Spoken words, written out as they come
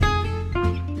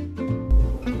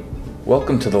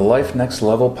Welcome to the Life Next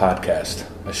Level podcast,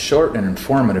 a short and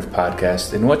informative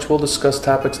podcast in which we'll discuss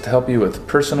topics to help you with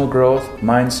personal growth,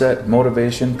 mindset,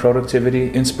 motivation,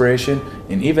 productivity, inspiration,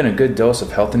 and even a good dose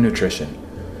of health and nutrition.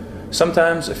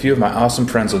 Sometimes a few of my awesome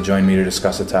friends will join me to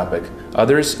discuss a topic.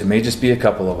 Others, it may just be a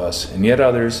couple of us, and yet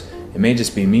others, it may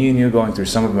just be me and you going through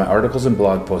some of my articles and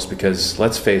blog posts because,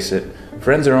 let's face it,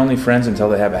 friends are only friends until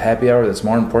they have a happy hour that's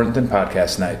more important than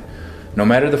podcast night. No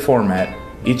matter the format,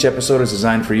 each episode is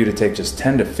designed for you to take just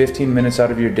 10 to 15 minutes out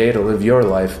of your day to live your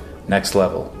life next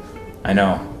level. I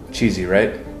know, cheesy,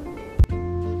 right?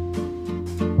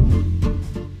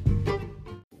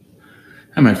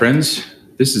 Hi, my friends.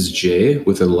 This is Jay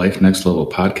with the Life Next Level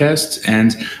podcast,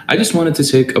 and I just wanted to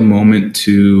take a moment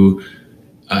to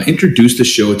introduce the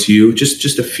show to you,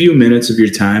 just a few minutes of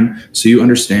your time so you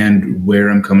understand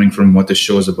where I'm coming from, what the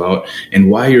show is about,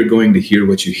 and why you're going to hear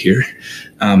what you hear.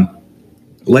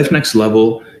 Life Next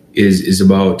Level is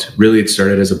about, really it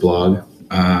started as a blog.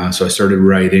 So I started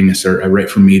writing. I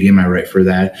write for Medium. I write for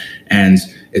that. And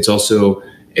it's also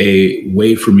a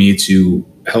way for me to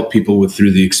help people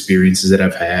through the experiences that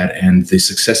I've had and the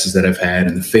successes that I've had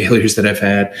and the failures that I've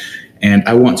had. And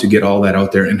I want to get all that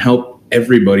out there and help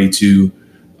everybody to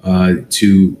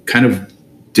kind of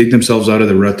dig themselves out of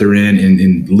the rut they're in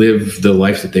and live the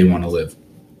life that they want to live.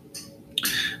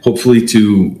 Hopefully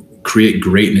to create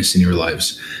greatness in your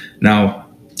lives. Now,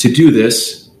 to do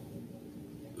this,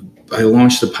 I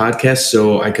launched the podcast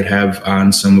so I could have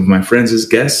on some of my friends as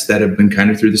guests that have been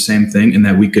kind of through the same thing and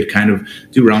that we could kind of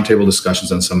do roundtable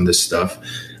discussions on some of this stuff.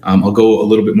 I'll go a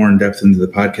little bit more in depth into the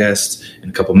podcast in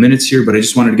a couple minutes here, but I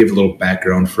just wanted to give a little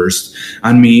background first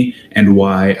on me and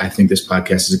why I think this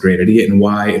podcast is a great idea and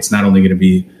why it's not only going to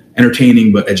be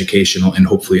entertaining, but educational, and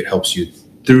hopefully it helps you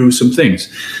through some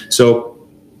things. So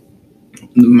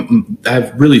I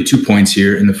have really 2 points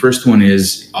here, and the first one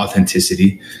is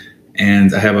authenticity.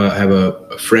 And I have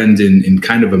a friend and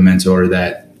kind of a mentor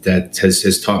that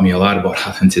has taught me a lot about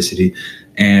authenticity.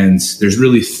 And there's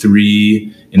really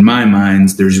in my mind,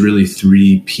 there's really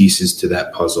three pieces to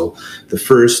that puzzle. The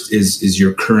first is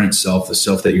your current self, the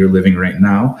self that you're living right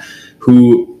now,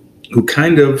 who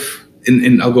kind of,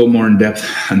 and I'll go more in depth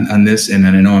on this. And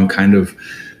then I know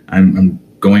I'm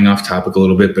going off topic a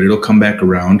little bit, but it'll come back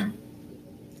around.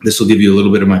 This will give you a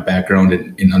little bit of my background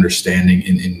in understanding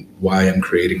in why I'm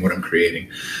creating what I'm creating.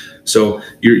 So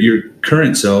your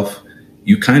current self,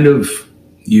 you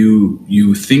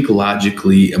think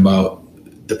logically about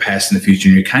the past and the future,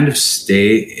 and you kind of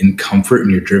stay in comfort,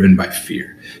 and you're driven by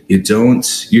fear.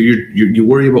 You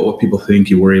worry about what people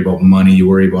think, you worry about money, you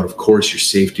worry about, of course, your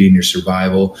safety and your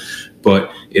survival.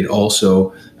 But it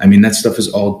also, that stuff is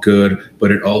all good, but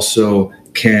it also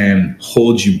can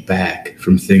hold you back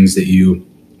from things that you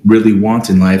really want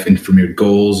in life and from your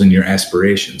goals and your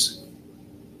aspirations.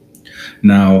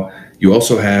 Now, you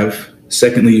also have,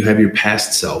 secondly, you have your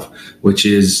past self, which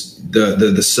is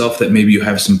the self that maybe you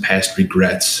have some past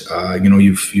regrets.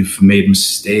 You've made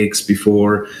mistakes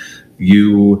before.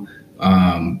 You've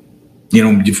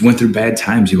went through bad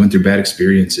times. You went through bad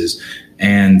experiences,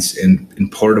 and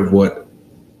part of what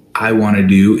I want to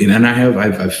do, and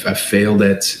I've failed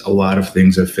at a lot of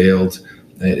things. I've failed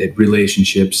at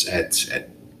relationships, at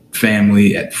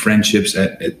family, at friendships,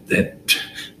 at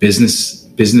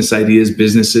business ideas,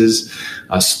 businesses,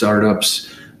 startups.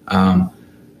 And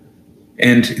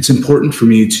it's important for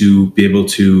me to be able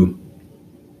to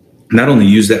not only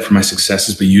use that for my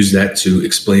successes, but use that to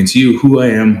explain to you who I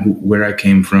am, where I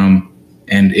came from,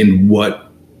 and in what,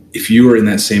 if you are in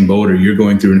that same boat or you're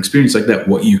going through an experience like that,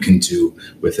 what you can do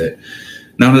with it.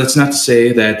 Now, that's not to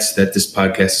say that this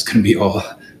podcast is going to be all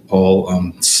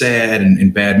sad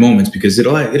and bad moments, because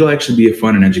it'll actually be a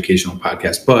fun and educational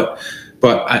podcast. But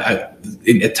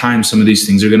at times some of these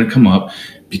things are going to come up,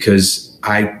 because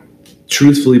I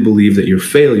truthfully believe that your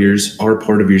failures are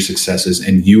part of your successes,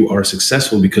 and you are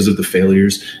successful because of the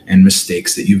failures and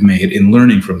mistakes that you've made in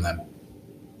learning from them.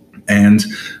 And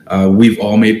we've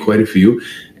all made quite a few,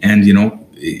 and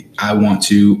I want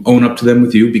to own up to them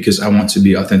with you, because I want to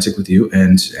be authentic with you,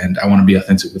 and I want to be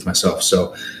authentic with myself.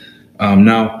 So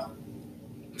now,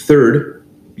 third,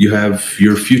 you have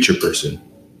your future person.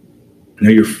 Now,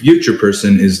 your future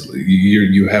person is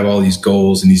you have all these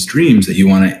goals and these dreams that you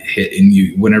want to hit, and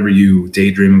whenever you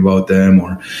daydream about them,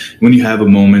 or when you have a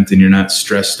moment and you're not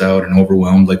stressed out and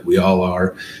overwhelmed like we all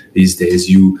are these days,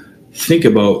 you think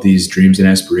about these dreams and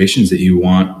aspirations that you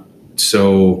want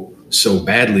so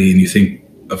badly, and you think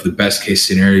of the best case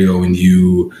scenario, and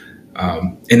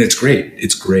and it's great.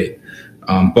 It's great.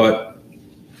 But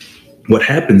what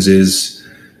happens is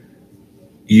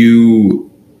your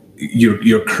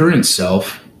current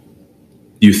self,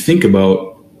 you think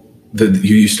about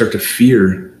you start to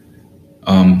fear,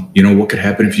 what could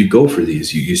happen if you go for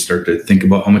these? You start to think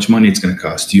about how much money it's going to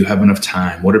cost. Do you have enough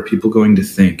time? What are people going to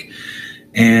think?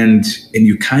 And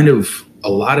you kind of, a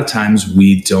lot of times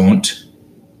we don't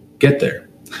get there.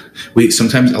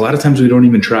 A lot of times we don't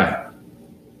even try.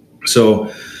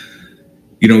 So,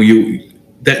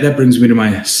 that brings me to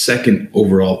my second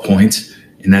overall point,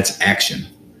 and that's action.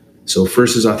 So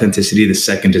first is authenticity. The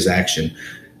second is action.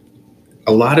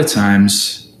 A lot of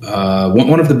times,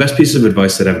 one of the best pieces of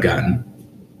advice that I've gotten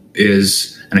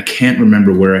is, and I can't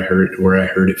remember where I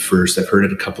heard it first. I've heard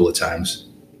it a couple of times.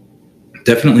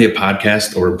 Definitely a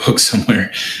podcast or a book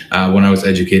somewhere when I was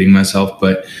educating myself.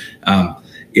 But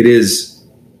it is,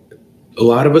 a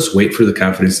lot of us wait for the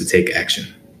confidence to take action.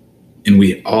 And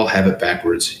we all have it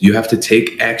backwards. You have to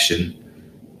take action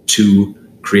to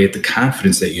create the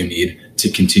confidence that you need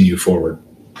to continue forward.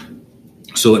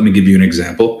 So let me give you an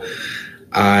example.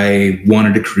 I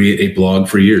wanted to create a blog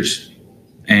for years,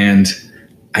 and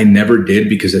I never did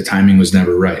because the timing was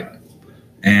never right.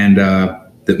 And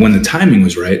that when the timing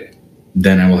was right,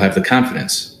 then I will have the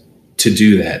confidence to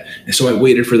do that. And so I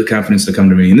waited for the confidence to come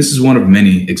to me. And this is one of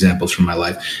many examples from my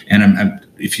life. And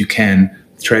if you can,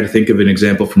 try to think of an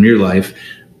example from your life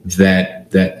that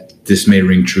this may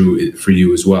ring true for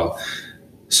you as well.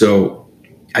 So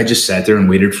I just sat there and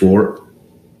waited for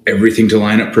everything to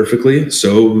line up perfectly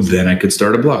so then I could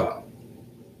start a blog.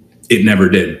 It never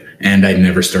did. And I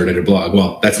never started a blog.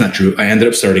 Well, that's not true. I ended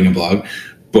up starting a blog,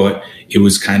 but it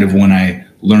was kind of when I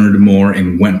learned more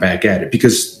and went back at it,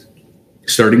 because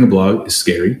starting a blog is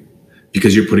scary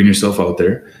because you're putting yourself out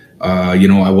there.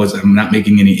 I'm not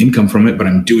making any income from it, but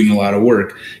I'm doing a lot of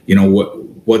work.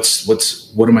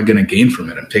 What am I going to gain from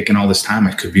it? I'm taking all this time.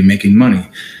 I could be making money.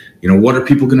 What are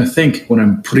people going to think when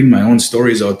I'm putting my own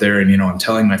stories out there and, I'm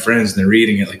telling my friends and they're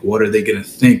reading it? Like, what are they going to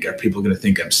think? Are people going to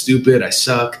think I'm stupid? I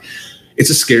suck?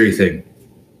 It's a scary thing.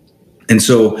 And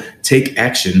so take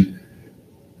action.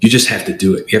 You just have to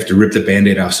do it. You have to rip the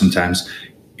Band-Aid off sometimes.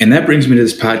 And that brings me to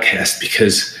this podcast,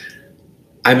 because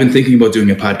I've been thinking about doing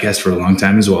a podcast for a long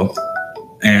time as well.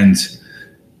 And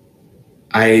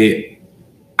I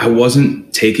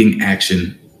wasn't taking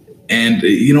action. And,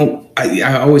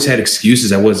 I always had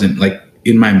excuses. I wasn't, like,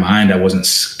 in my mind, I wasn't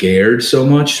scared so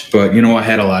much. But, I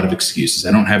had a lot of excuses.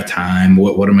 I don't have time.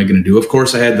 What am I going to do? Of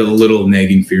course, I had the little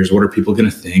nagging fears. What are people going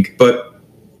to think? But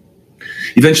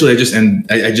eventually I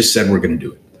just said we're going to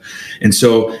do it. And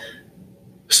so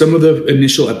some of the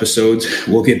initial episodes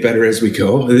will get better as we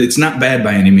go. It's not bad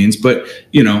by any means, but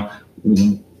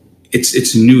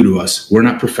it's new to us. We're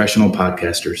not professional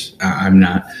podcasters. I'm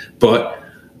not, but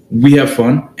we have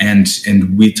fun and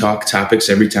we talk topics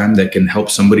every time that can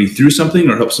help somebody through something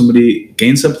or help somebody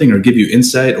gain something or give you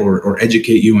insight or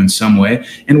educate you in some way.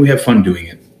 And we have fun doing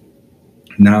it.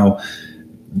 Now,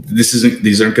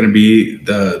 these aren't going to be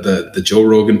the Joe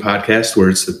Rogan podcast where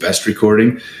it's the best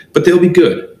recording, but they'll be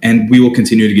good and we will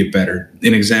continue to get better.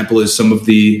 An example is some of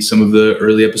the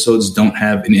early episodes don't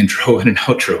have an intro and an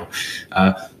outro.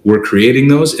 We're creating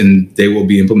those and they will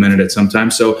be implemented at some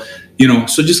time. So,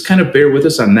 so just kind of bear with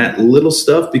us on that little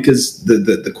stuff, because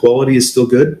the quality is still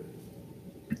good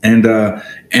and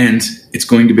it's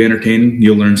going to be entertaining.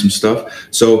 You'll learn some stuff.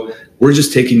 So we're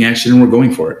just taking action and we're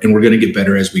going for it, and we're going to get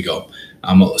better as we go.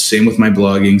 Same with my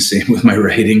blogging, same with my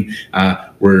writing.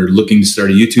 We're looking to start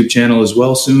a YouTube channel as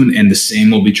well soon, and the same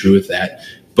will be true with that.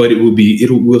 But it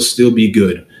will still be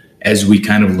good as we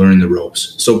kind of learn the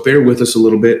ropes. So bear with us a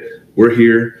little bit. We're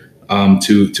here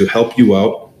to help you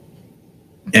out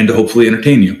and to hopefully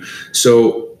entertain you.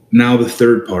 So now the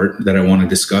third part that I want to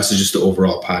discuss is just the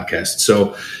overall podcast.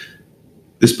 So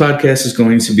this podcast is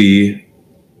going to be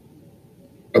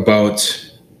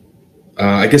about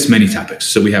many topics.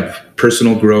 So we have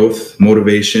personal growth,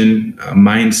 motivation,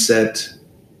 mindset,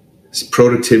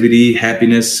 productivity,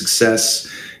 happiness, success,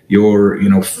 your,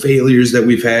 failures that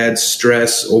we've had,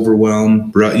 stress,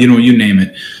 overwhelm, you name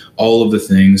it, all of the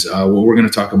things. We're going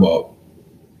to talk about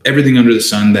everything under the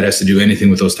sun that has to do anything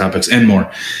with those topics and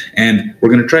more. And we're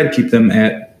going to try to keep them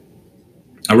at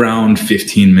around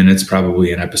 15 minutes,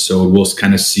 probably an episode. We'll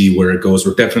kind of see where it goes.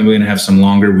 We're definitely going to have some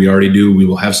longer. We already do. We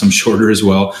will have some shorter as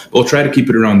well. But we'll try to keep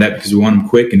it around that because we want them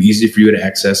quick and easy for you to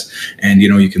access. And,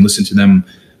 you can listen to them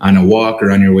on a walk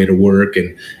or on your way to work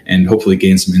and hopefully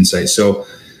gain some insight. So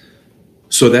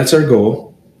that's our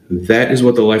goal. That is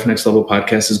what the Life Next Level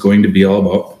podcast is going to be all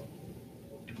about.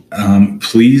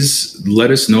 Please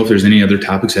let us know if there's any other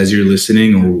topics as you're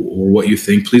listening or what you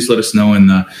think. Please let us know in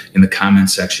the comment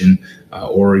section,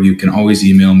 or you can always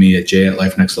email me at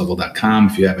j@lifenextlevel.com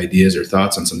if you have ideas or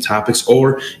thoughts on some topics,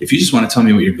 or if you just want to tell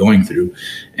me what you're going through.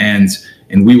 And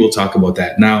and we will talk about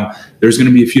that. Now, there's going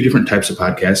to be a few different types of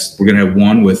podcasts. We're going to have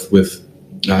one with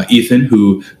Ethan,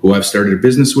 who I've started a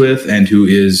business with and who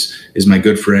is my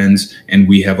good friend, and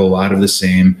we have a lot of the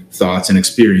same thoughts and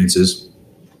experiences.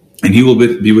 And he will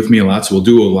be with me a lot, so we'll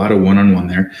do a lot of one-on-one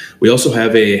there. We also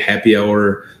have a happy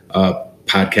hour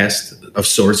podcast of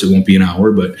sorts. It won't be an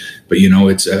hour, but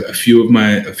it's a few of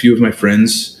my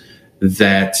friends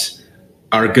that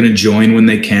are going to join when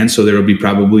they can. So there will be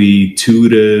probably 2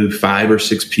 to 5 or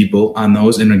 6 people on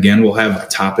those. And again, we'll have a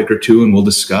topic or two and we'll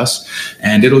discuss,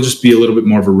 and it'll just be a little bit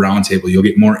more of a roundtable. You'll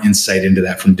get more insight into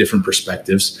that from different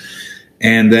perspectives.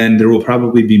 And then there will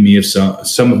probably be me of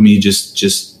some of me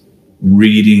just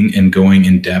reading and going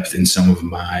in depth in some of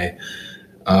my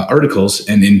articles,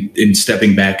 and in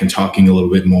stepping back and talking a little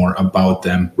bit more about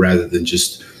them rather than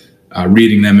just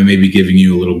reading them and maybe giving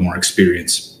you a little more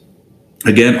experience.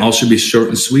 Again, all should be short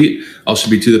and sweet. All should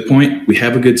be to the point. We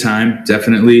have a good time,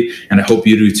 definitely, and I hope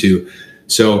you do too.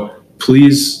 So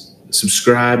please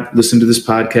subscribe, listen to this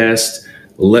podcast.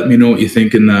 Let me know what you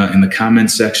think in the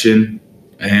comments section,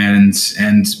 and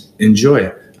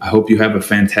enjoy. I hope you have a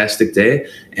fantastic day,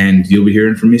 and you'll be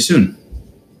hearing from me soon.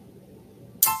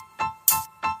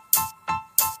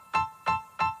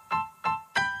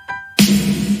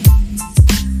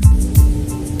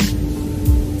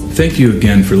 Thank you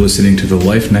again for listening to the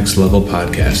Life Next Level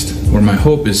podcast, where my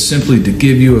hope is simply to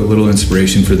give you a little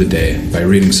inspiration for the day by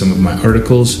reading some of my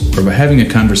articles or by having a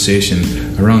conversation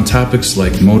around topics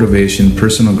like motivation,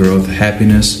 personal growth,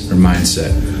 happiness, or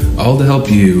mindset, all to help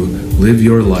you live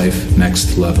your life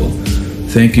next level.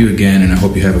 Thank you again, and I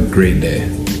hope you have a great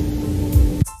day.